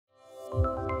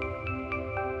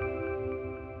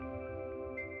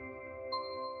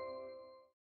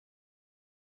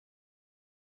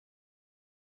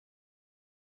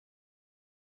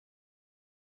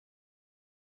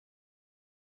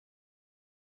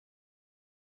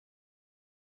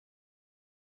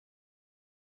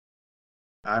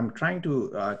I'm trying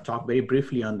to talk very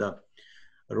briefly on the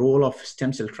role of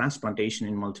stem cell transplantation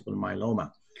in multiple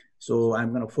myeloma. So I'm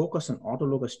going to focus on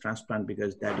autologous transplant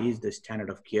because that is the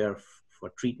standard of care for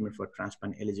treatment for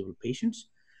transplant eligible patients.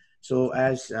 So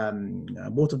as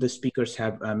both of the speakers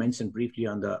have mentioned briefly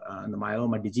on the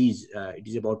myeloma disease, it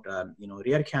is about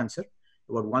rare cancer,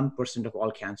 about 1% of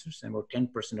all cancers and about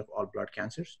 10% of all blood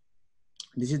cancers.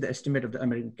 This is the estimate of the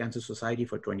American Cancer Society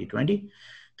for 2020,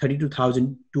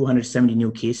 32,270 new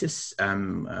cases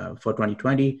for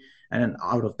 2020, and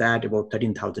out of that, about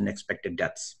 13,000 expected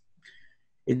deaths.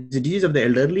 It's a disease of the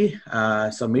elderly,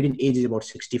 so median age is about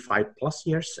 65 plus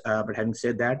years. But having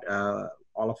said that,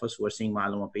 all of us who are seeing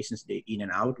myeloma patients day in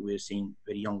and out, we're seeing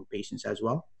very young patients as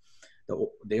well.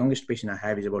 The youngest patient I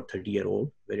have is about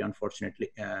 30-year-old, very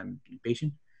unfortunately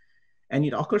patient. And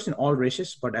it occurs in all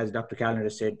races, but as Dr. Callender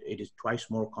said, it is twice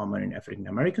more common in African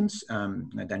Americans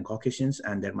than Caucasians,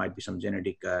 and there might be some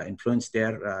genetic influence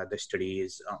there. The study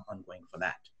is ongoing for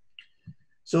that.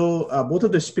 So both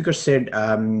of the speakers said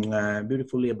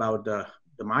beautifully about the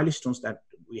milestones that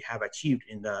we have achieved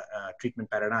in the treatment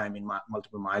paradigm in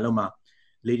multiple myeloma,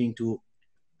 leading to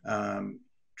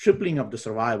tripling of the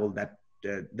survival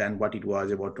than what it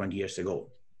was about 20 years ago.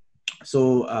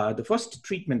 So the first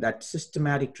treatment, that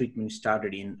systematic treatment,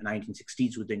 started in the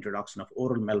 1960s with the introduction of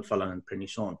oral melphalan and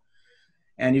prednisone.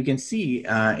 And you can see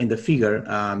in the figure,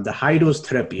 the high-dose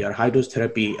therapy or high-dose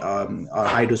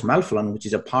melphalan, which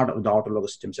is a part of the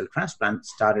autologous stem cell transplant,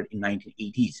 started in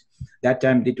 1980s. That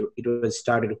time it was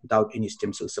started without any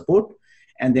stem cell support.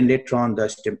 And then later on, the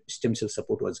stem cell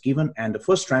support was given. And the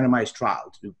first randomized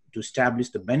trial to establish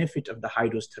the benefit of the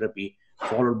high-dose therapy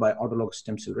followed by autologous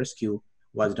stem cell rescue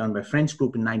was done by French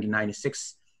group in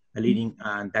 1996, that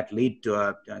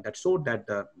showed that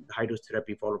the high-dose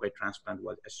therapy followed by transplant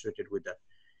was associated with the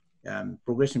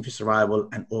progression-free survival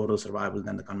and overall survival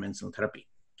than the conventional therapy.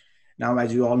 Now,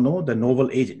 as you all know, the novel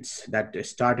agents that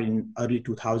started in early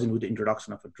 2000 with the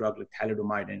introduction of a drug like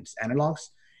thalidomide and its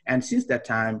analogs, and since that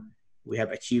time, we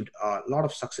have achieved a lot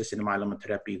of success in myeloma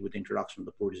therapy with the introduction of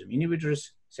the proteasome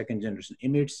inhibitors, second-generation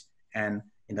IMiDs, and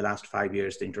in the last 5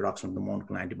 years, the introduction of the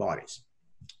monoclonal antibodies.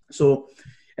 So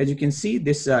as you can see,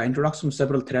 this introduction of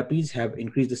several therapies have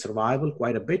increased the survival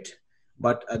quite a bit,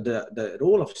 but the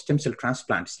role of stem cell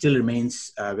transplant still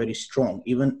remains very strong.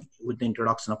 Even with the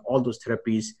introduction of all those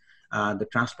therapies, the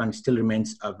transplant still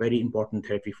remains a very important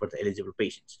therapy for the eligible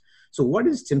patients. So what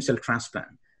is stem cell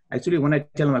transplant? Actually, when I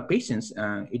tell my patients,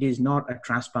 it is not a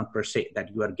transplant per se,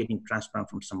 that you are getting transplant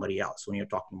from somebody else when you're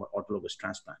talking about autologous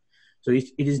transplant. So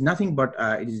it is nothing but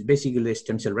it is basically a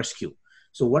stem cell rescue.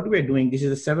 So what we're doing, this is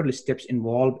the several steps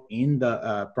involved in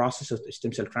the process of the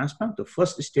stem cell transplant. The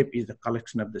first step is the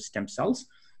collection of the stem cells.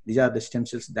 These are the stem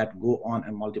cells that go on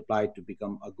and multiply to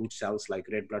become good cells like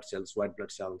red blood cells, white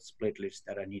blood cells, platelets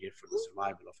that are needed for the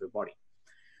survival of your body.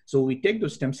 So we take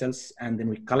those stem cells and then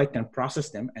we collect and process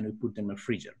them and we put them in a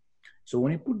freezer. So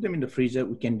when you put them in the freezer,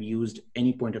 it can be used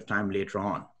any point of time later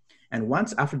on. And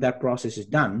once after that process is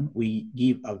done, we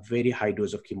give a very high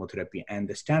dose of chemotherapy. And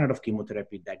the standard of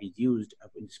chemotherapy that is used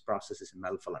in this process is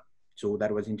melphalan. So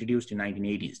that was introduced in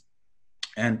 1980s.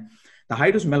 And the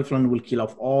high dose melphalan will kill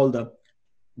off all the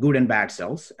good and bad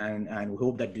cells. And we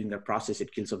hope that during the process,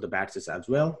 it kills off the bad cells as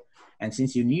well. And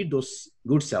since you need those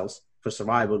good cells for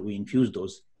survival, we infuse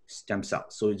those stem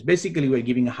cells. So it's basically, we're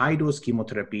giving a high dose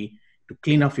chemotherapy to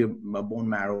clean off your bone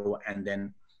marrow and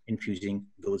then infusing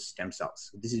those stem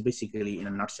cells. This is basically, in a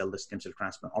nutshell, the stem cell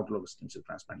transplant, autologous stem cell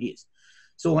transplant is.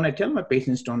 So when I tell my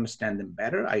patients to understand them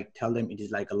better, I tell them it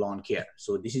is like a lawn care.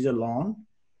 So this is a lawn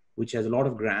which has a lot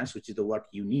of grass, which is the what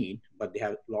you need, but they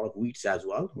have a lot of weeds as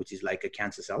well, which is like a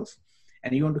cancer cells.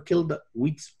 And you want to kill the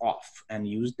weeds off and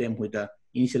use them with the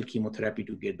initial chemotherapy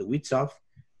to get the weeds off.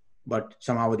 But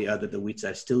somehow or the other, the weeds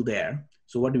are still there.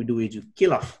 So what we do is you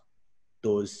kill off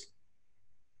those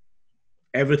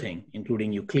everything,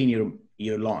 including you clean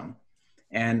your lawn,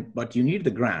 but you need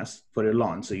the grass for your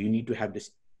lawn, so you need to have the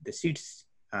seeds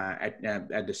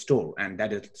at the store, and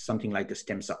that is something like the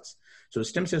stem cells. So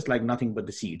stem cells like nothing but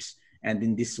the seeds, and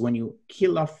then this, when you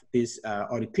kill off this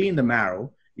or you clean the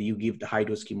marrow, you give the high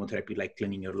dose chemotherapy like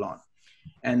cleaning your lawn.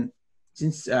 And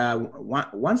since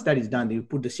once that is done, you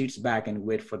put the seeds back and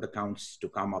wait for the counts to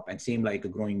come up, and same like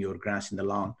growing your grass in the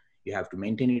lawn. You have to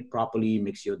maintain it properly,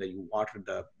 make sure that you water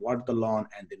the lawn,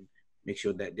 and then make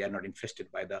sure that they are not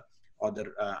infested by the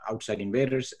other outside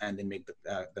invaders, and then make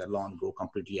the lawn grow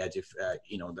completely as if,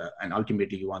 and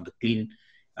ultimately you want the clean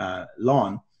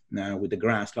lawn with the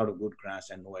grass, a lot of good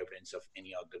grass and no evidence of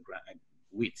any other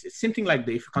weeds. It's something like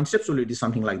conceptually it is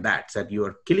something like that you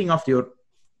are killing off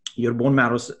your bone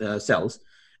marrow cells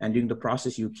And during the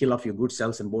process, you kill off your good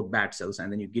cells and both bad cells,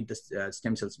 and then you get the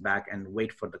stem cells back and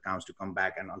wait for the counts to come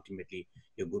back, and ultimately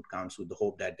your good counts with the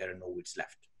hope that there are no weeds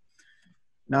left.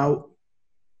 Now,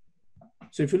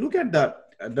 so if you look at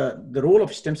the role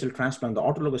of stem cell transplant, the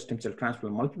autologous stem cell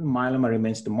transplant, multiple myeloma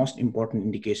remains the most important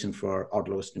indication for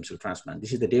autologous stem cell transplant.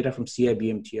 This is the data from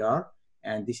CIBMTR,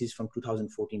 and this is from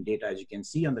 2014 data, as you can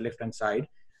see on the left-hand side.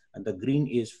 And the green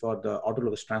is for the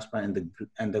autologous transplant,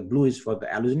 and the blue is for the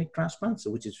allogeneic transplant, so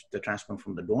which is the transplant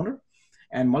from the donor.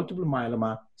 And multiple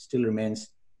myeloma still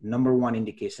remains #1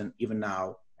 indication even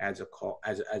now as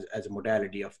a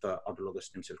modality of the autologous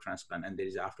stem cell transplant, and there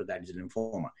is after that is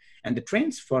lymphoma. And the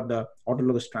trends for the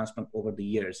autologous transplant over the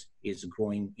years is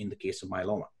growing in the case of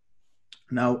myeloma.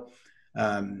 Now,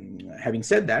 having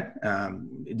said that,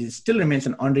 it still remains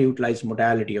an underutilized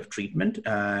modality of treatment.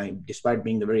 Despite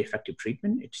being a very effective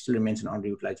treatment, it still remains an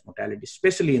underutilized modality,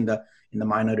 especially in the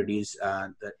minorities.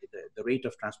 The rate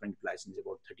of transplant utilization is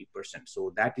about 30%.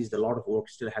 So that is a lot of work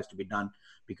still has to be done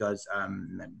because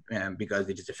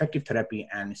it is effective therapy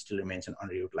and it still remains an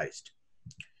underutilized.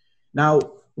 Now,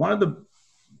 one of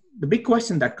the big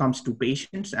question that comes to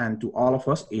patients and to all of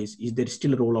us is there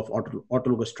still a role of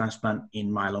autologous transplant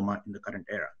in myeloma in the current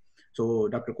era? So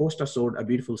Dr. Costa showed a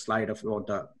beautiful slide about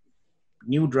the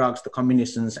new drugs, the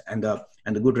combinations, and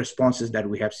the good responses that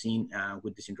we have seen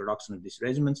with this introduction of these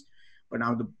regimens. But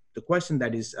now the question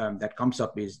that comes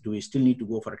up is, do we still need to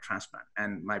go for a transplant?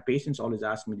 And my patients always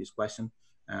ask me this question,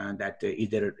 can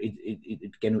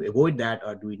we avoid that,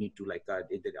 or do we need to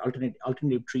is there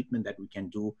alternative treatment that we can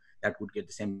do that would get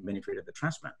the same benefit of the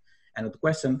transplant? And the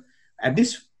question at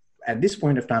this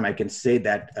point of time, I can say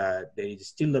that there is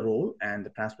still a role, and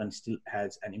the transplant still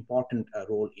has an important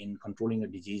role in controlling a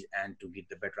disease and to get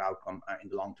the better outcome in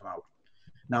the long-term outcome.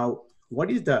 Now,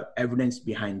 what is the evidence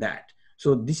behind that?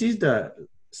 So this is the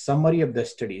summary of the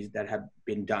studies that have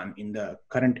been done in the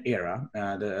current era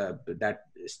that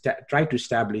try to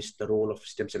establish the role of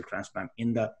stem cell transplant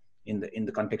in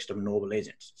the context of novel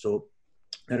agents. So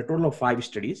there are a total of 5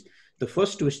 studies. The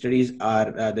first 2 studies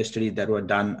are the studies that were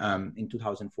done in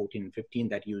 2014 and 15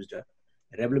 that used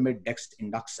Revlimid Dex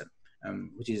induction,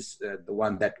 which is the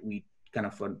one that we kind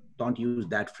of don't use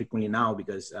that frequently now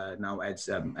because now as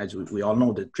we all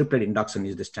know, the triplet induction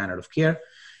is the standard of care.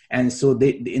 And so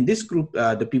in this group,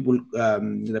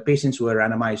 the patients were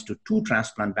randomized to 2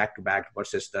 transplant back-to-back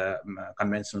versus the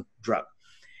conventional drug.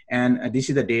 And this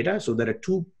is the data. So there are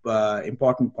 2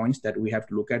 important points that we have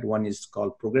to look at. One is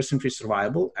called progression-free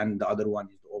survival, and the other one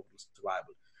is the overall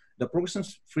survival. The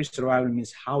progression-free survival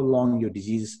means how long your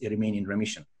disease remain in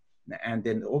remission. And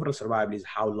then the overall survival is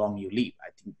how long you live, I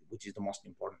think, which is the most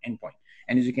important endpoint.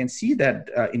 And as you can see that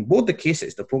in both the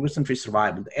cases, the progression-free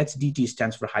survival, the HDT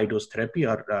stands for high-dose therapy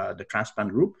or the transplant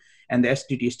group, and the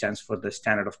SDT stands for the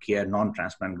standard of care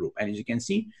non-transplant group. And as you can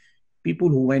see, people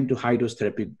who went to high-dose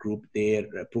therapy group, their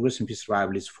progression-free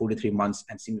survival is 43 months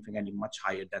and significantly much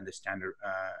higher than the standard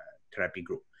therapy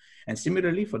group. And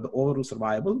similarly, for the overall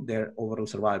survival, their overall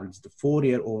survival is the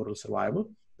 4-year overall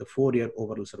survival. The 4-year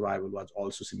overall survival was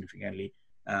also significantly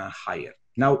higher.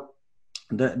 Now,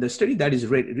 the study that is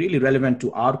really relevant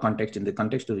to our context, in the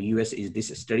context of the US, is this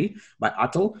study by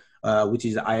Dhakal, which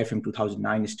is the IFM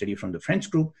 2009 study from the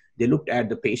French group. They looked at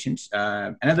the patients.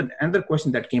 Another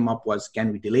question that came up was,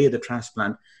 can we delay the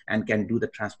transplant and can do the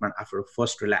transplant after a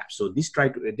first relapse? So this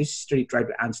study tried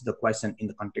to answer the question in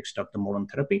the context of the modern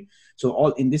therapy. So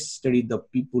in this study, the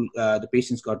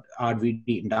patients got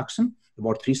RVD induction,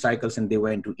 about 3 cycles, and they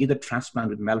went to either transplant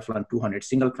with melphalan 200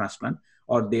 single transplant,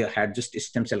 or they had just a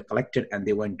stem cell collected and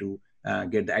they went to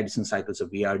get the additional cycles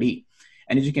of VRD.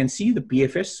 And as you can see, the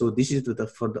PFS, so this is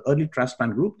for the early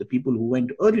transplant group, the people who went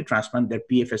to early transplant, their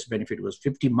PFS benefit was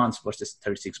 50 months versus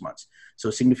 36 months.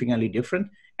 So significantly different.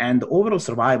 And the overall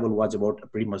survival was about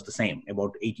pretty much the same,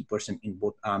 about 80% in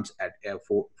both arms at a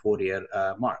 4-year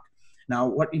mark. Now,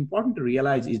 what's important to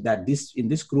realize is that in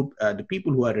this group, the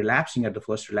people who are relapsing at the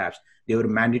first relapse, they were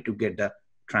mandated to get the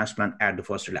transplant at the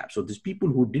first relapse. So these people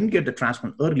who didn't get the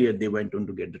transplant earlier, they went on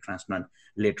to get the transplant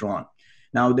later on.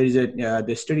 Now, there is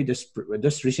the study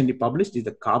just recently published is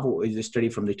the CAVO, is a study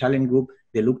from the Italian group.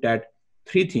 They looked at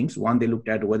 3 things. One, they looked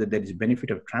at whether there is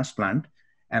benefit of transplant,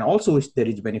 and also if there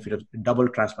is benefit of double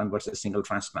transplant versus single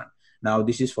transplant. Now,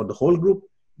 this is for the whole group.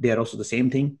 They are also the same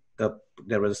thing.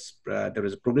 There was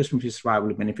a progression-free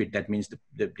survival benefit. That means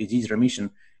the disease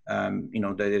remission.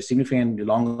 There is significantly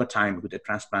longer time with the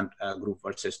transplant group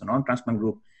versus the non-transplant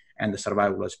group, and the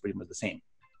survival was pretty much the same.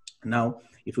 Now,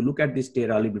 if you look at this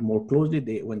data a little bit more closely,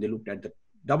 when they looked at the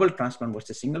double transplant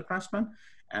versus single transplant,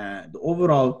 the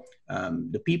overall,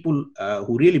 the people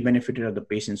who really benefited are the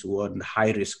patients who are in the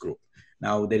high-risk group.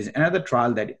 Now, there is another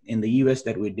trial that in the US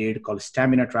that we did called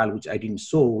Stamina trial, which I didn't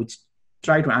show, which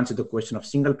tried to answer the question of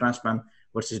single transplant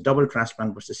versus double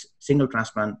transplant versus single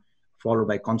transplant, followed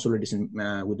by consolidation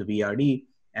with the VRD.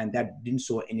 And that didn't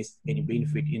show any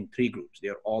benefit in 3 groups.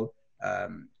 They're all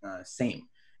same.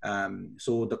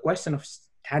 So the question of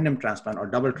tandem transplant or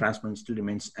double transplant still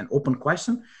remains an open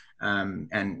question. And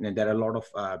there are a lot of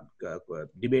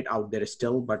debate out there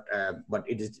still, but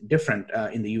it is different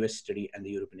in the US study and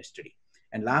the European study.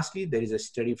 And lastly, there is a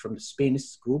study from the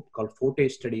Spanish group called Forte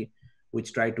study,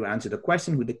 which tried to answer the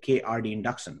question with the KRD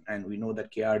induction. And we know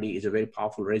that KRD is a very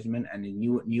powerful regimen and a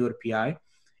newer PI.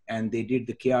 And they did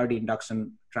the KRD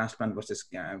induction transplant versus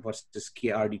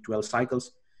KRD 12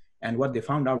 cycles. And what they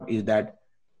found out is that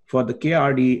for the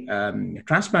KRD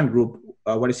transplant group,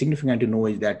 what is significant to know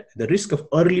is that the risk of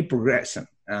early progression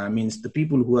means the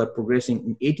people who are progressing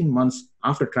in 18 months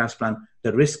after transplant,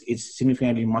 the risk is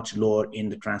significantly much lower in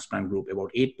the transplant group,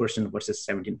 about 8% versus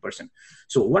 17%.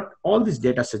 So what all this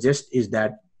data suggests is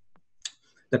that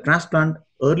the transplant,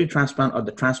 early transplant or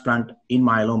the transplant in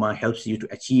myeloma helps you to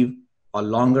achieve a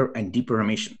longer and deeper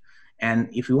remission. And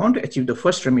if you want to achieve the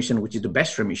first remission, which is the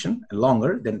best remission, and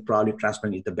longer, then probably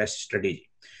transplant is the best strategy.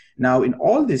 Now, in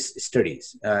all these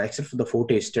studies, except for the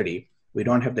Forte study, we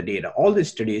don't have the data. All these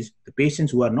studies, the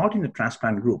patients who are not in the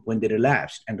transplant group, when they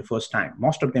relapsed and the first time,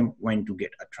 most of them went to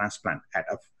get a transplant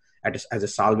as a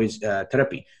salvage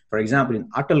therapy. For example, in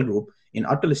Dhakal group, in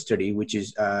Dhakal study, which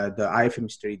is the IFM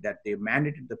study that they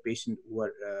mandated the patient who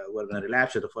were going to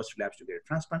relapse or the first relapse to get a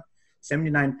transplant,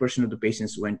 79% of the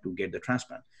patients went to get the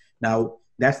transplant. Now,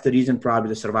 that's the reason probably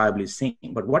the survival is same.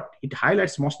 But what it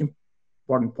highlights, most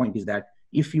important point is that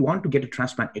if you want to get a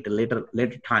transplant at a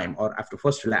later time or after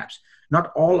first relapse,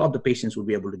 not all of the patients will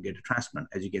be able to get a transplant.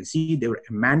 As you can see, they were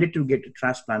mandated to get a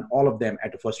transplant, all of them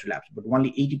at the first relapse, but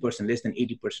only 80%, less than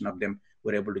 80% of them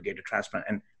were able to get a transplant.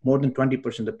 And more than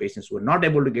 20% of the patients were not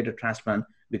able to get a transplant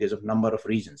because of number of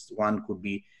reasons. One could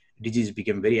be disease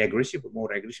became very aggressive,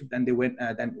 more aggressive than they went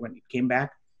than when it came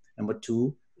back. Number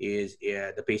two is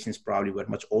the patients probably were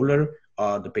much older,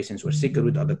 or the patients were sicker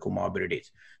with other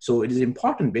comorbidities. So it is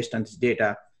important based on this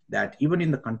data that even in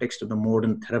the context of the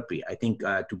modern therapy, I think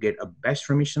to get a best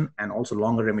remission and also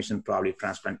longer remission, probably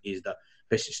transplant is the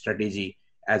best strategy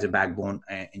as a backbone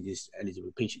in these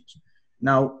eligible patients.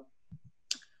 Now,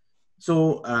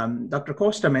 so Dr.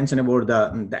 Costa mentioned about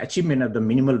the achievement of the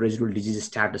minimal residual disease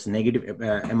status, negative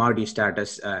MRD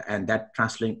status, and that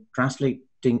translating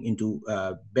into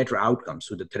better outcomes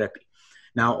with the therapy.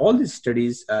 Now, all these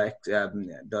studies,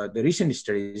 the recent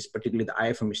studies, particularly the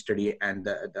IFM study and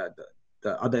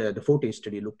the Forte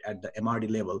study, looked at the MRD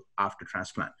level after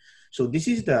transplant. So this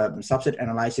is the subset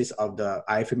analysis of the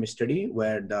IFM study,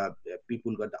 where the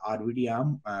people got the RVD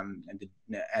arm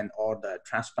or the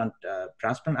transplant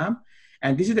arm,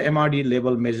 and this is the MRD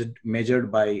level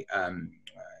measured by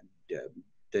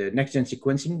the next-gen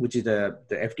sequencing, which is the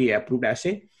FDA-approved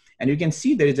assay. And you can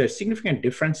see there is a significant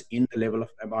difference in the level of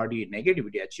MRD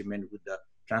negativity achievement with the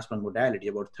transplant modality,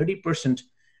 about 30%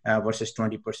 versus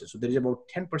 20%. So there is about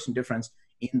 10% difference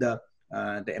in the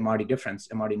MRD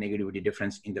negativity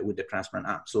difference with the transplant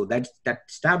arm. So that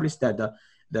established that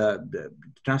the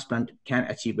transplant can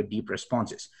achieve a deep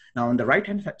responses. Now, on the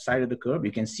right-hand side of the curve,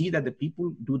 you can see that the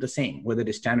people do the same, whether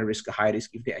they standard risk or high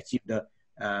risk, if they achieve the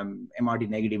MRD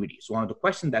negativity. So one of the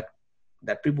questions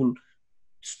that people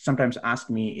sometimes ask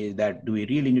me is that, do we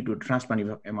really need to transplant if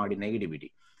you have MRD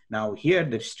negativity? Now, here,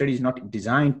 the study is not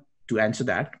designed to answer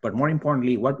that, but more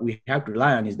importantly, what we have to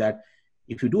rely on is that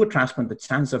if you do a transplant, the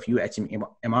chance of you achieving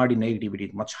MRD negativity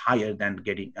is much higher than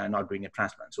getting not doing a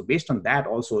transplant. So based on that,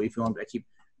 also, if you want to achieve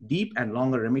deep and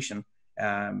longer remission,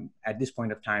 at this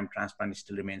point of time, transplant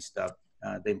still remains the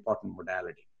important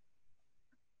modality.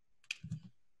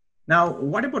 Now,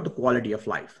 what about the quality of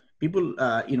life? People,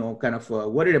 kind of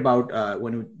worried about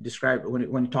when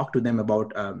you talk to them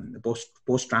about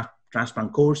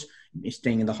post-transplant course,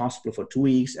 staying in the hospital for 2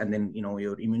 weeks, and then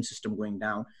your immune system going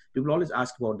down. People always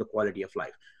ask about the quality of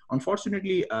life.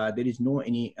 Unfortunately, there is no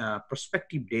any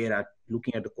prospective data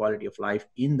looking at the quality of life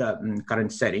in the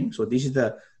current setting. So this is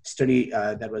the study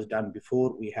that was done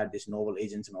before we had these novel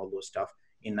agents and all those stuff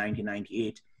in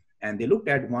 1998. And they looked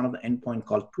at one of the endpoint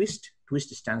called TWIST.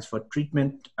 TWIST stands for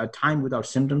treatment time without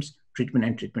symptoms, treatment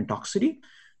and treatment toxicity.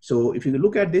 So if you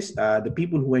look at this, the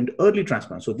people who went early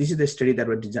transplant, so this is the study that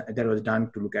was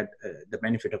done to look at the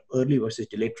benefit of early versus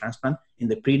delayed transplant in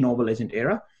the pre-novel agent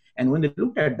era. And when they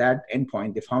looked at that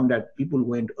endpoint, they found that people who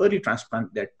went early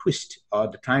transplant, their TWIST, or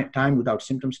the time without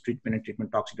symptoms, treatment and treatment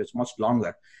toxicity, was much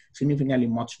longer, significantly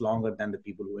much longer than the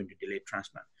people who went to delayed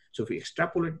transplant. So if we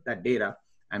extrapolate that data,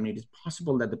 I mean, it is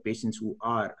possible that the patients who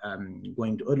are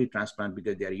going to early transplant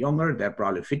because they are younger, they're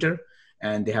probably fitter,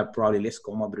 and they have probably less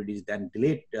comorbidities than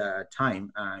delayed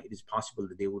time, it is possible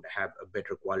that they would have a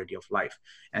better quality of life.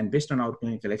 And based on our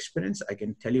clinical experience, I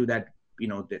can tell you that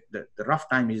the rough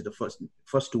time is the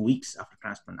first 2 weeks after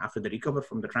transplant. After they recover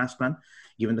from the transplant,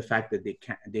 given the fact that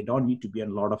they don't need to be on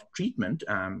a lot of treatment,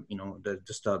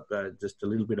 just a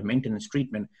little bit of maintenance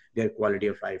treatment, their quality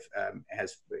of life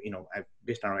has,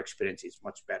 based on our experience, is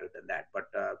much better than that. But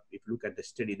if you look at the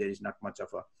study, there is not much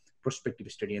of a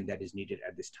prospective study, and that is needed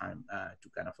at this time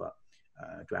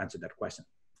to answer that question.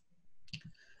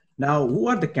 Now, who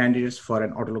are the candidates for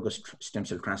an autologous stem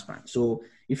cell transplant? So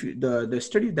if the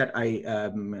study that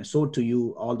I showed to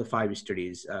you, all the 5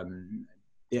 studies,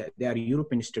 they are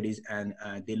European studies, and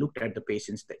they looked at the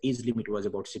patients. The age limit was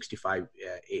about 65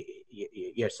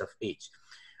 years of age.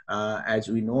 As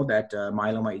we know that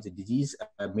myeloma is a disease,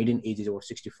 median age is about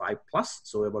 65 plus,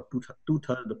 so about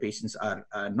two-thirds of the patients are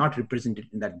not represented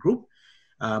in that group.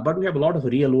 But we have a lot of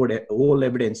real-world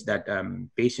evidence that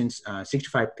patients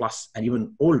 65 plus and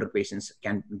even older patients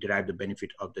can derive the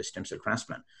benefit of the stem cell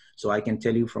transplant. So I can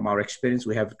tell you from our experience,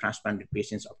 we have transplanted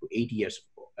patients up to 80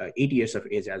 years of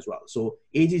age as well. So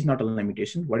age is not a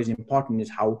limitation. What is important is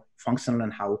how functional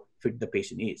and how fit the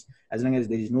patient is. As long as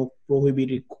there is no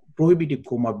prohibitive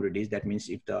comorbidities, that means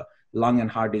if the lung and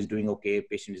heart is doing okay,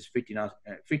 patient is fit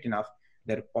enough,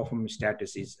 their performance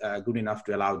status is good enough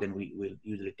to allow, then we will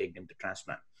usually take them to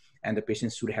transplant. And the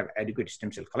patients should have adequate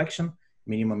stem cell collection.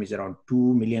 Minimum is around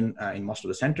 2 million in most of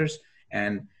the centers.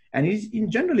 And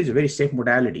in general is a very safe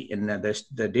modality. And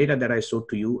the data that I showed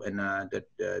to you, and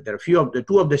there are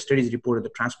two of the studies reported the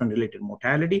transplant-related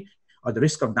mortality or the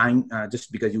risk of dying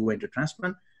just because you went to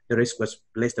transplant. The risk was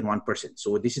less than 1%.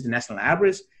 So this is the national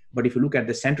average. But if you look at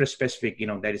the center specific,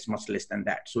 that is much less than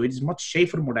that. So it is much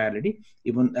safer modality,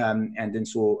 even and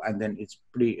then it's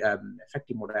pretty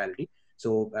effective modality.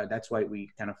 So that's why we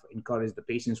kind of encourage the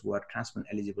patients who are transplant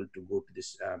eligible to go to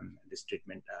this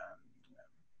treatment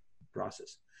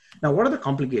process. Now, what are the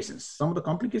complications? Some of the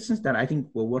complications that I think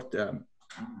were worth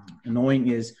knowing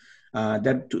is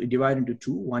that to divide into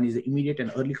 2. One is the immediate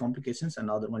and early complications, and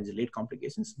the other one is the late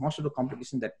complications. Most of the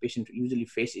complications that patients usually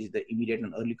face is the immediate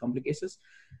and early complications.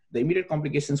 The immediate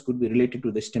complications could be related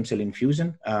to the stem cell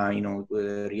infusion,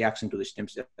 reaction to the stem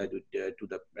cell, to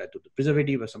the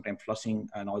preservative, or sometimes flushing,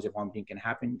 nausea, vomiting can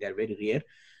happen. They're very rare.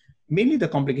 Mainly the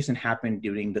complication happen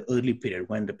during the early period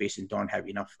when the patient don't have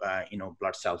enough,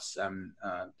 blood cells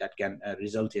that can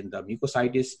result in the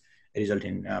mucositis, result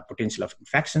in potential of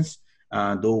infections.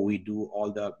 Though we do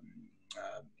all the,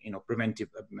 preventive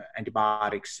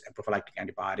antibiotics and prophylactic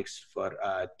antibiotics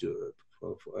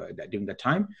during the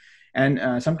time.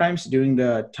 And sometimes during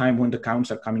the time when the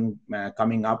counts are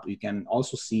coming up, you can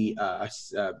also see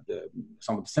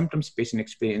some of the symptoms patient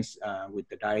experience with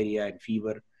the diarrhea and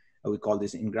fever. We call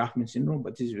this engraftment syndrome,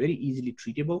 but it's very easily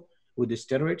treatable with the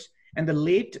steroids. And the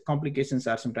late complications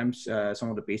are sometimes some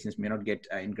of the patients may not get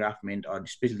engraftment, or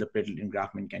especially the platelet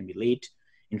engraftment can be late.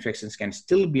 Infections can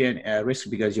still be a risk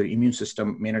because your immune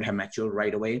system may not have matured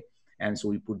right away. And so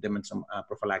we put them in some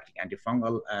prophylactic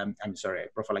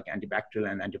prophylactic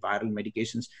antibacterial and antiviral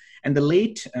medications. And the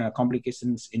late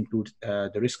complications include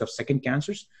the risk of second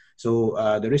cancers.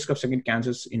 So the risk of second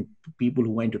cancers in people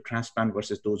who went to transplant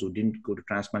versus those who didn't go to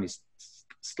transplant is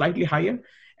slightly higher.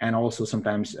 And also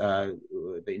sometimes the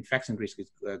infection risk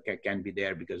can be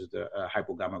there because of the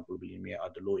hypogammaglobulinemia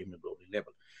or the low immunoglobulin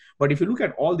level. But if you look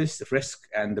at all this risk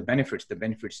and the benefits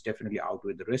definitely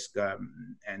outweigh the risk.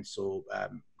 And so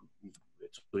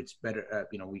it's better,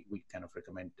 we kind of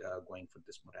recommend going for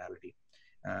this modality,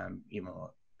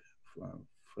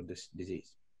 for this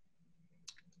disease.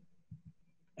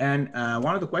 And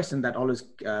one of the questions that always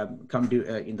come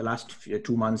to in the last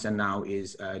 2 months and now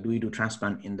is, do we do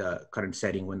transplant in the current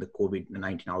setting when the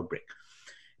COVID-19 outbreak?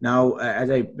 Now,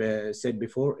 as I said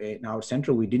before, in our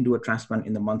center, we didn't do a transplant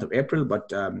in the month of April,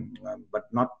 but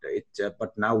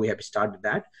now we have started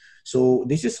that. So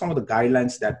this is some of the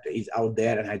guidelines that is out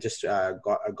there, and I just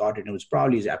got it, and it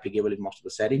probably is applicable in most of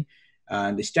the setting.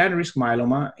 The standard risk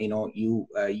myeloma, you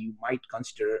might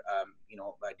consider,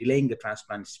 delaying the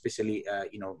transplant, especially,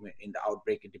 in the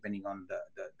outbreak, depending on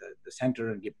the center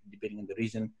and depending on the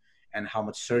region and how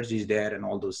much surge is there and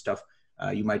all those stuff.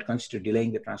 You might consider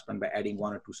delaying the transplant by adding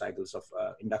 1 or 2 cycles of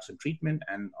induction treatment,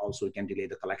 and also you can delay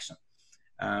the collection.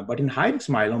 But in high-risk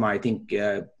myeloma, I think,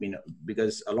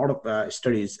 because a lot of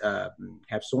studies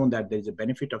have shown that there is a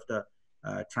benefit of the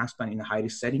transplant in a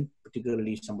high-risk setting,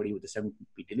 particularly somebody with a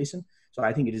 7p deletion. So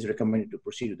I think it is recommended to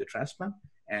proceed with the transplant,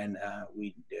 and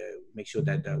we make sure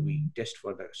that we test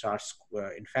for the SARS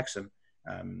infection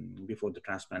before the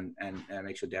transplant and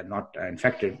make sure they are not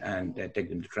infected and take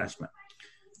them to transplant.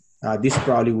 This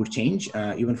probably would change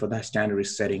even for the standard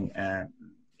risk setting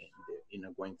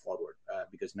going forward,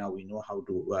 because now we know how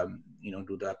to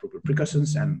do the appropriate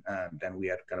precautions, and then we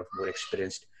are kind of more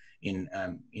experienced in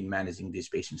managing these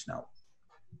patients now.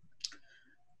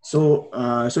 So,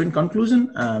 in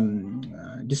conclusion,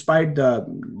 despite the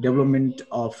development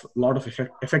of a lot of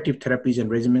effective therapies and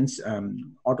regimens,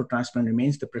 auto transplant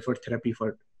remains the preferred therapy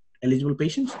for eligible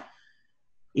patients.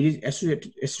 It is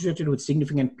associated with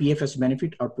significant PFS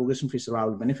benefit or progression-free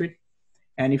survival benefit,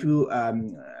 and if you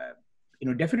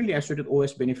definitely associated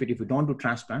OS benefit if you don't do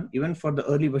transplant. Even for the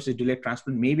early versus delayed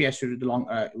transplant, maybe associated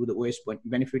with the OS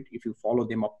benefit if you follow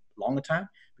them up longer time,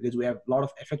 because we have a lot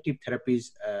of effective therapies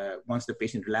once the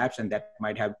patient relapses, and that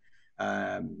might have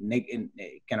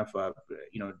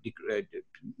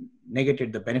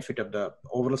negated the benefit of the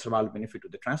overall survival benefit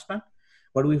of the transplant.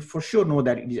 But we for sure know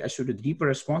that it is associated with deeper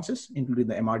responses, including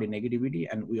the MRD negativity,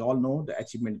 and we all know the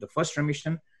achievement of the first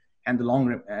remission and the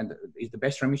long and is the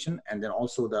best remission, and then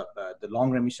also the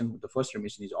long remission. The first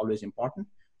remission is always important.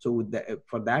 So with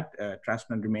for that,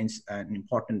 transplant remains an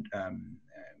important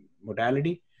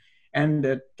modality, and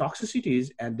the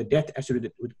toxicities and the death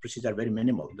associated with the procedure are very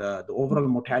minimal. The overall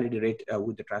mortality rate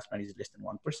with the transplant is less than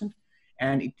 1%,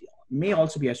 and it may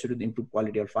also be associated with improved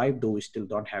quality of life, though we still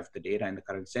don't have the data in the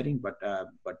current setting. But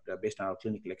based on our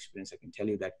clinical experience, I can tell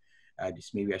you that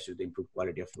this may be associated with improved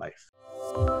quality of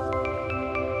life.